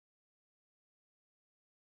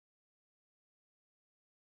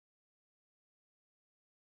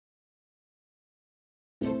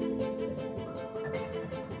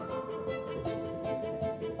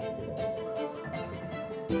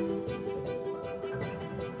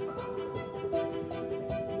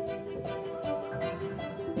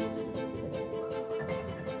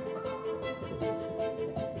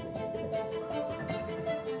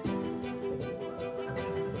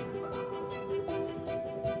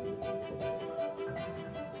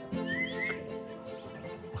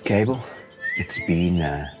Cable, it's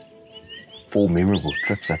been 4 memorable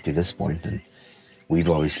trips up to this point, and we've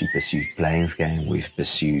obviously pursued plains game, we've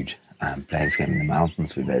pursued plains game in the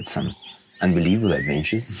mountains, we've had some unbelievable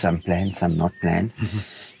adventures, some planned, some not planned.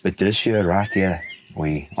 But this year, right here,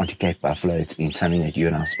 we onto Cape Buffalo. It's been something that you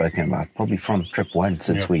and I have spoken about probably from trip one,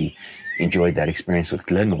 since we enjoyed that experience with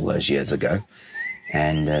Glenn all those years ago.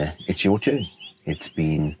 And it's your turn. It's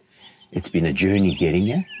been a journey getting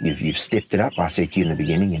here. You've stepped it up. I said to you in the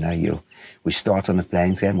beginning, we start on the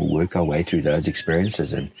plains game, we'll work our way through those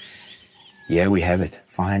experiences, and yeah, we have it.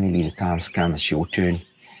 Finally, the time's come. It's your turn,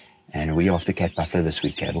 and we're off to Cape Buffalo this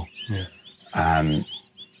week, Cable.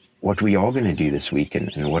 What we are going to do this week,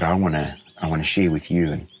 and what I want to share with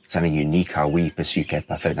you, and something unique how we pursue Cape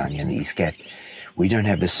Buffalo down here in the East Cape. We don't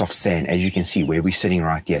have the soft sand. As you can see, where we're sitting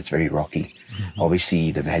right here, it's very rocky.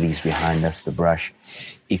 Obviously, the valleys behind us, the brush.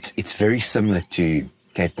 It's very similar to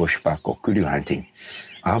Cape Bushbuck or kudu hunting.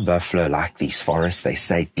 Our buffalo like these forests. They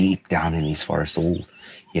stay deep down in these forests all,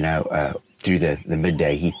 through the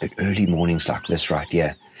midday heat. But early mornings like this right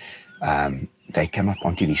here, they come up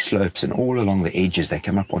onto these slopes, and all along the edges, they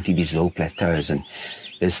come up onto these little plateaus. And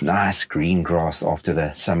this nice green grass after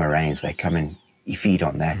the summer rains, they come and you feed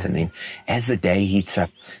on that. And then as the day heats up,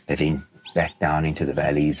 they then back down into the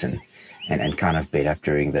valleys and kind of bed up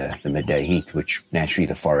during the midday heat, which naturally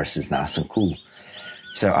the forest is nice and cool.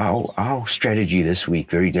 So our strategy this week,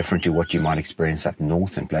 very different to what you might experience up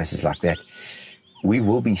north and places like that. We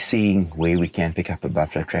will be seeing where we can pick up a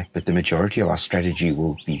buffalo track, but the majority of our strategy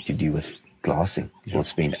will be to do with glassing. We'll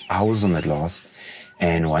spend hours on the glass,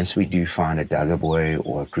 and once we do find a Dagga Boy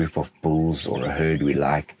or a group of bulls or a herd we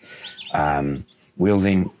like, we'll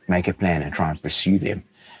then make a plan and try and pursue them.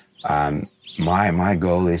 My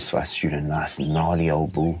goal is for us to shoot a nice gnarly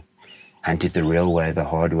old bull, hunt it the real way, the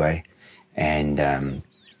hard way, and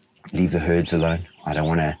leave the herds alone. I don't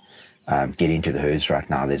want to get into the herds right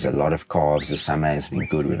now. There's a lot of calves. The summer has been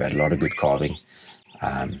good. We've had a lot of good calving.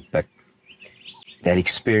 But that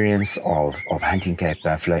experience of hunting Cape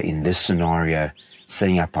Buffalo in this scenario,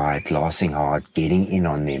 sitting up high, glassing hard, getting in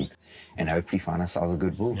on them, and hopefully find ourselves a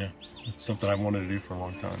good bull. Yeah, it's something I've wanted to do for a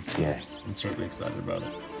long time. Yeah. I'm certainly excited about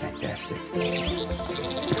it. Fantastic.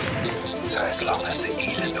 So as long as the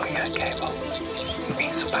Eland or your Cable, it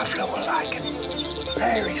means the buffalo will like it.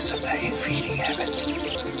 Very similar in feeding habits.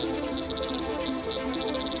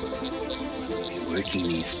 Been working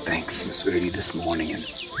these banks since early this morning, and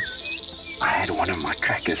I had one of my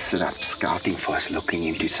trackers sit up scouting for us, looking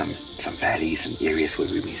into some valleys and areas where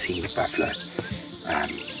we've been seeing the buffalo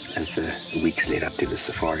as the weeks led up to the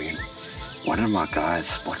safari. And one of my guys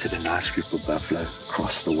spotted a nice group of buffalo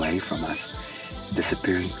across the way from us,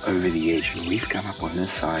 disappearing over the edge, and we've come up on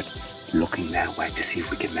this side looking that way to see if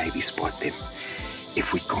we can maybe spot them.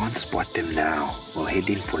 If we can't spot them now, we'll head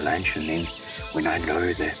in for lunch, and then when I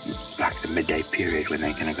know the midday period when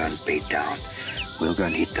they're going to go and bed down, we'll go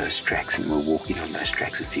and hit those tracks, and we'll walk in on those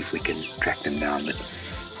tracks and see if we can track them down. But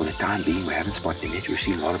for the time being, we haven't spotted them yet. We've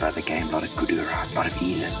seen a lot of other game, a lot of kudu around, a lot of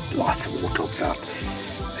eland, lots of warthogs out.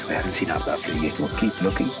 But we haven't seen our buffalo yet. We'll keep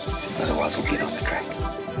looking, otherwise we'll get on the track.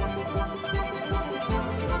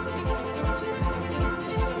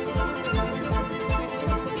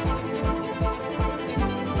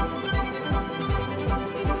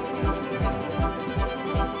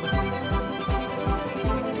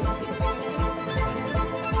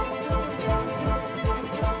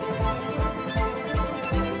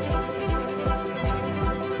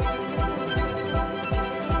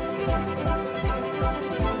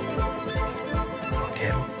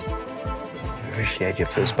 Appreciate your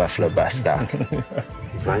first buffalo bust out. It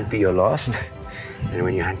won't be your last. And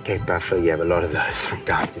when you hunt Cape Buffalo, you have a lot of those from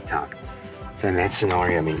time to time. So in that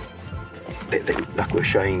scenario, I mean, like we're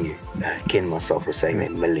showing you, Ken and myself were saying they're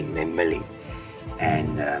milling.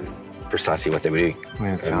 And precisely what they were doing.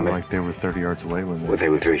 Man, it sounded like they were 30 yards away when they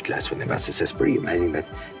were very close when they busted. So it's pretty amazing that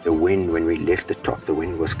the wind, when we left the top, the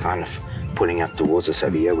wind was kind of pulling up towards us.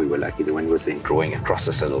 Over here, we were lucky. The wind was then drawing across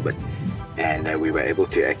us a little bit. And we were able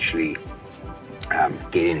to actually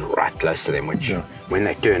get in right close to them, which when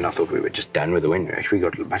they turned, I thought we were just done with the wind. We actually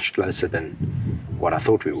got much closer than what I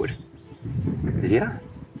thought we would. But yeah,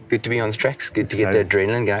 good to be on the tracks, good to get the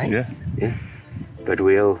adrenaline going. Yeah. But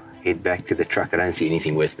we'll head back to the truck. I don't see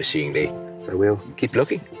anything worth pursuing there, so we'll keep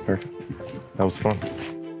looking. Perfect. That was fun.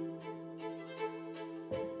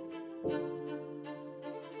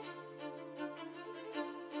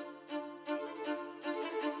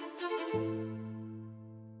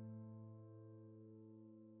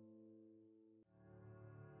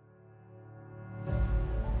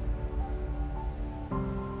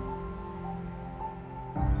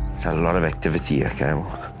 A lot of activity here, okay?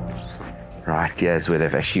 Right, here's where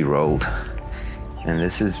they've actually rolled. And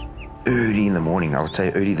this is early in the morning, I would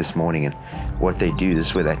say early this morning. And what they do, this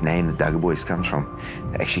is where that name, the Dagga Boys, comes from.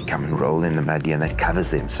 They actually come and roll in the mud here, and that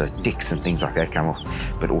covers them. So ticks and things like that come off.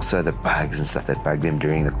 But also the bugs and stuff that bug them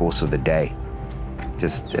during the course of the day.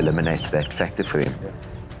 Just eliminates that factor for them.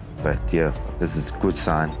 But yeah, this is a good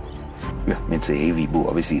sign. Yeah, I mean, it's a heavy bull.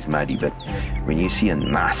 Obviously it's muddy, but when you see a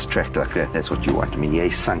nice track like that, that's what you want. I mean, yeah,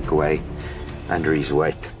 he's sunk away under his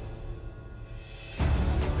weight.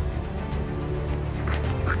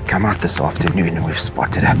 Come out this afternoon and we've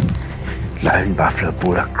spotted a lone buffalo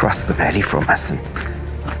bull across the valley from us, and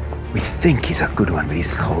we think he's a good one, but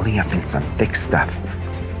he's holding up in some thick stuff.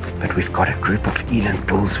 But we've got a group of Eland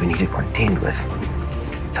bulls we need to contend with,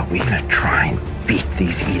 so we're going to try and beat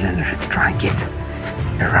these Eland and try and get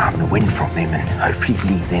around the wind from them and hopefully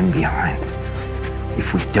leave them behind.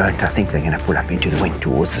 If we don't, I think they're going to pull up into the wind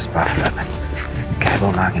towards this buffalo. But Gable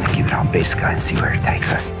and I are going to give it our best go and see where it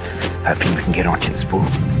takes us. Hopefully we can get onto this bull.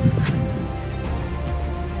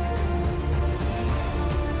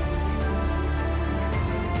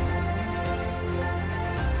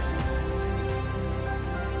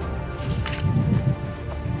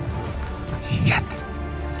 Shit.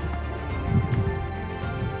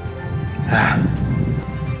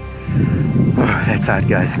 Oh, that's how it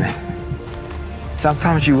goes, man.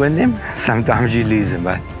 Sometimes you win them, sometimes you lose them,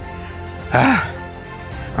 but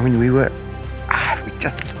I mean, we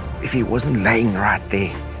just, if he wasn't laying right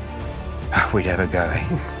there, we'd have a go, eh?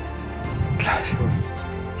 Close.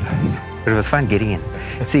 But it was fun getting in,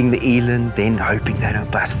 seeing the Eland, then hoping they don't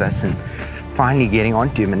bust us, and finally getting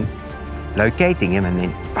onto him and locating him, and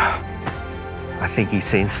then I think he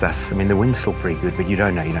sensed us. I mean, the wind's still pretty good, but you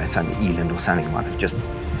don't know, some Eland or something might have just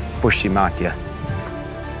pushed him out here.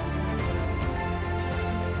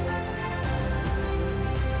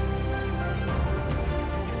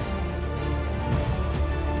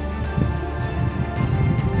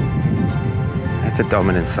 That's a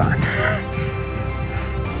dominant sign.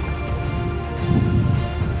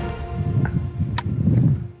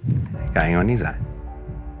 Going on his own.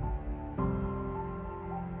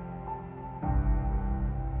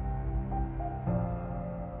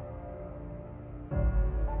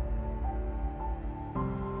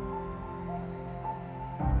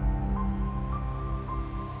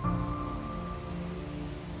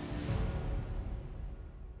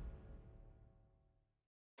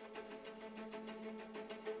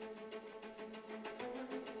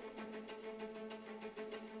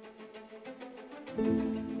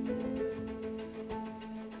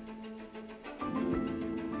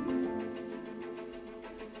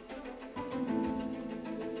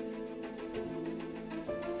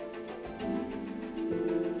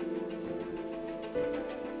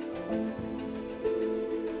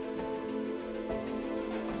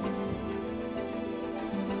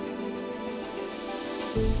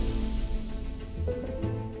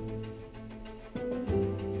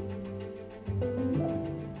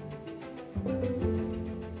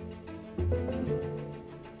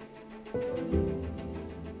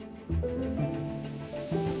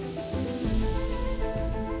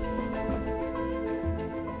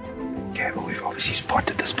 Okay, well, we've obviously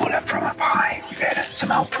spotted this bull up from up high. We've had some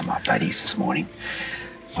help from our buddies this morning.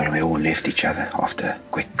 When we all left each other after a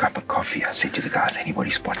quick cup of coffee, I said to the guys,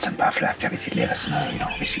 anybody spot some buffalo activity, let us know.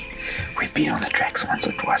 Obviously, we've been on the tracks once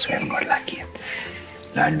or twice, we haven't got lucky. And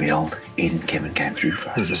lo and behold, Ed and Kevin came through for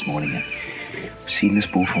us this morning, and we've seen this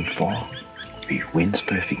bull from far. The wind's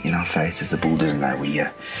perfect in our faces. The bull doesn't know we're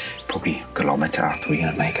here, probably a kilometre out. We're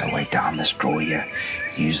going to make our way down this draw here,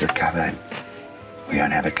 use the cover, and we're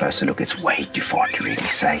going to have a closer look. It's way too far to really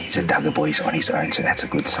say. He's a Dagga Boy on his own, so that's a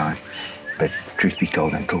good sign. But truth be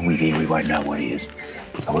told, until we're there, we won't know what he is.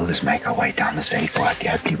 I will just make our way down this very far.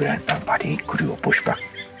 Hopefully we don't bump out any kudu or pushback,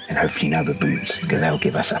 and hopefully no baboons, because they'll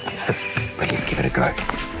give us up. But let's give it a go.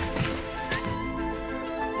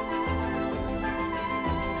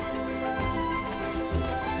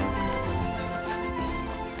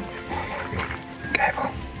 Okay,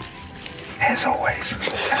 well, as always,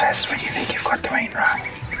 that's when you think you've got the main right.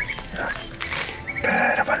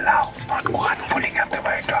 Bit of a lull, not quite pulling up the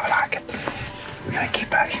way I like it. We're going to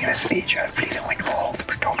keep working this edge. Hopefully the wind will hold the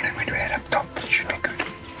predominant wind rate up top. It should be good.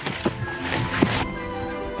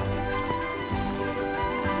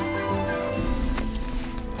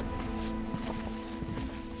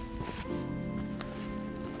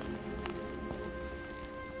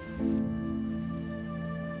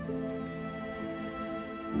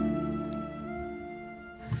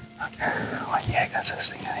 One Jäger says this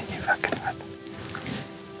thing, I think you fucking right.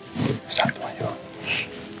 Stop doing your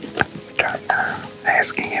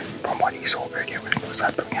asking him from what he saw earlier. yours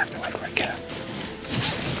up and we have to wait for a killer.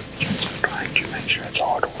 Just trying to make sure it's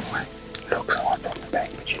hard all the way. It looks hard from the back,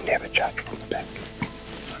 but you never judge from the back.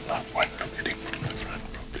 I'm not one look at it from the front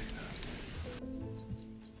properly.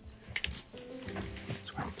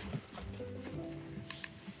 This one.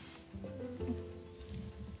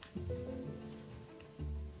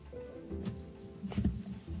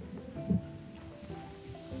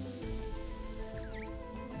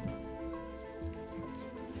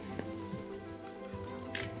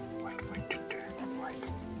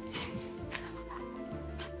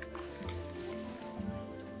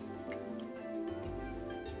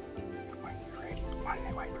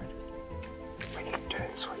 When he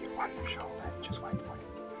turns for you on the shoulder, just wait for him.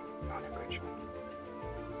 Not a good shot.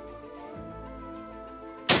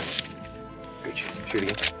 Good shoot. Shoot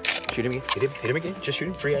again. Shoot him again. Hit him again. Just shoot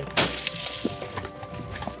him. Free aim.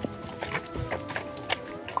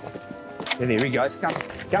 Yeah, there he goes. Come,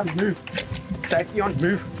 move. Safety on,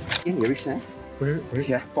 move. In here he stands. Where?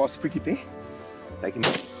 Yeah, pass the prickly pear. Take him.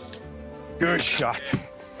 Good shot.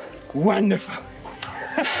 Wonderful.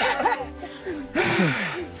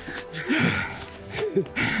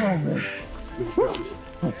 Oh man.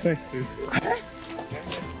 Oh, thanks, dude.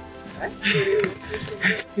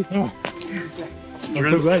 Oh. I'm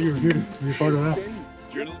so glad you were here to be part of that. I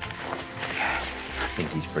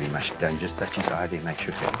think he's pretty much done. Just touch his eye there, make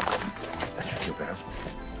sure that should feel better.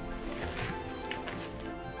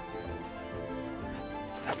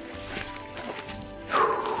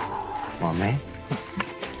 Come on, man.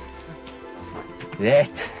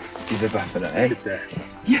 That is a buffalo, eh? Look at that.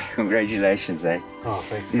 Yeah, congratulations, eh? Oh,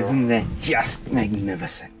 thanks, bro. Isn't that just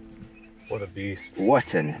magnificent? What a beast.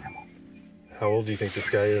 What an animal. How old do you think this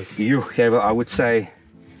guy is? Okay, well, I would say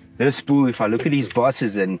this bull, if I look at his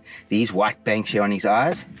bosses and these white banks here on his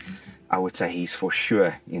eyes, I would say he's for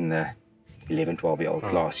sure in the 11, 12-year-old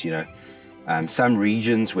class, you know. Some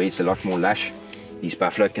regions where it's a lot more lush, these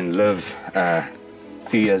buffalo can live a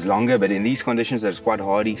few years longer, but in these conditions, it's quite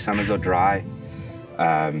hardy, summers are dry,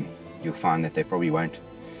 you'll find that they probably won't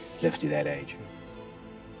live to that age.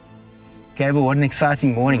 Okay, well, what an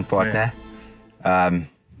exciting morning, partner. Yeah.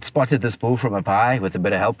 Spotted this bull from up high with a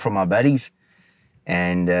bit of help from our buddies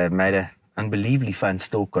and made an unbelievably fun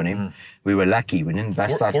stalk on him. We were lucky. We didn't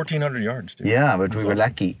bust out 1,400 yards, dude. Yeah, but we were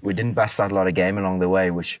lucky. We didn't bust out a lot of game along the way,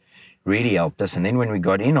 which really helped us. And then when we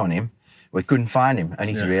got in on him, we couldn't find him,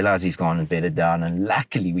 only to realize he's gone and bedded down. And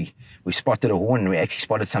luckily, we spotted a horn and we actually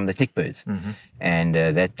spotted some of the tick birds. And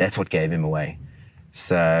that's what gave him away.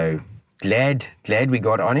 So glad we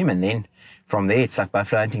got on him. And then from there, it's like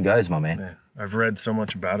buffalo hunting goes, my man. Yeah. I've read so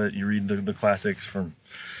much about it. You read the classics from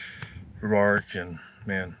Embark and,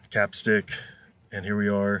 man, Capstick. And here we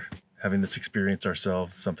are having this experience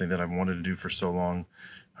ourselves, something that I've wanted to do for so long,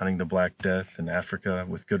 hunting the Black Death in Africa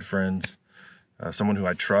with good friends, someone who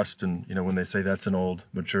I trust. And, you know, when they say that's an old,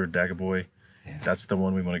 mature Dagga Boy, that's the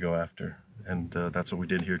one we want to go after. And that's what we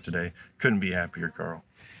did here today. Couldn't be happier, Carl.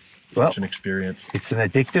 Such an experience. It's an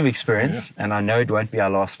addictive experience, and I know it won't be our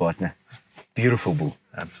last, partner. Beautiful bull.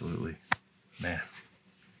 Absolutely. Man.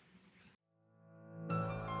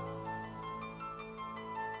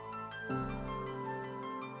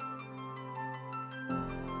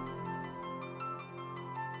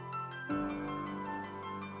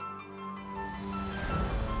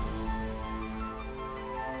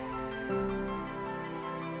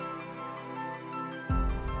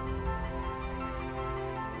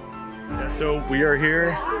 So we are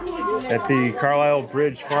here at the Carlisle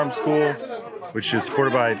Bridge Farm School, which is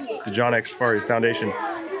supported by the John X Safari Foundation.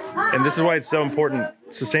 And this is why it's so important.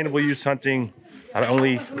 Sustainable use hunting not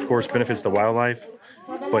only, of course, benefits the wildlife,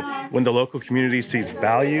 but when the local community sees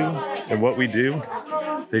value in what we do,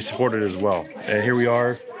 they support it as well. And here we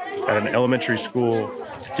are at an elementary school,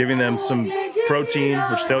 giving them some protein,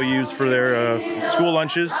 which they'll use for their school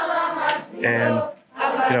lunches. And,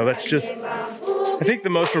 you know, that's just, I think, the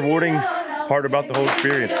most rewarding part about the whole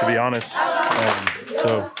experience, to be honest.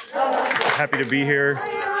 So happy to be here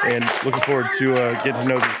and looking forward to getting to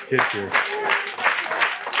know these kids here.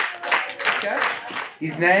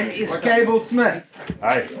 His name is Cable Smith.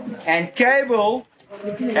 Hi. And Cable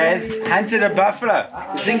has hunted a buffalo,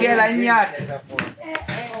 Zingelanyat.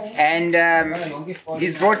 And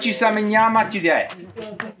he's brought you some nyama today.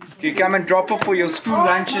 To come and drop off for your school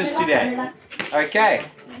lunches today. Okay.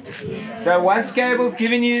 So once Cable's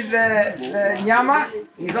given you the nyama,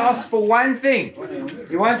 he's asked for one thing.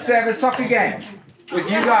 He wants to have a soccer game with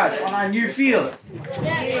you guys on our new field.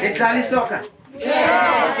 It's only soccer.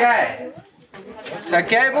 Okay. So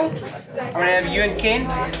Cable, I'm going to have you and Ken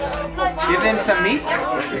give them some meat,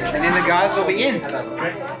 and then the guys will be in.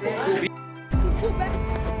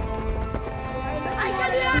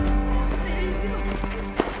 Yeah.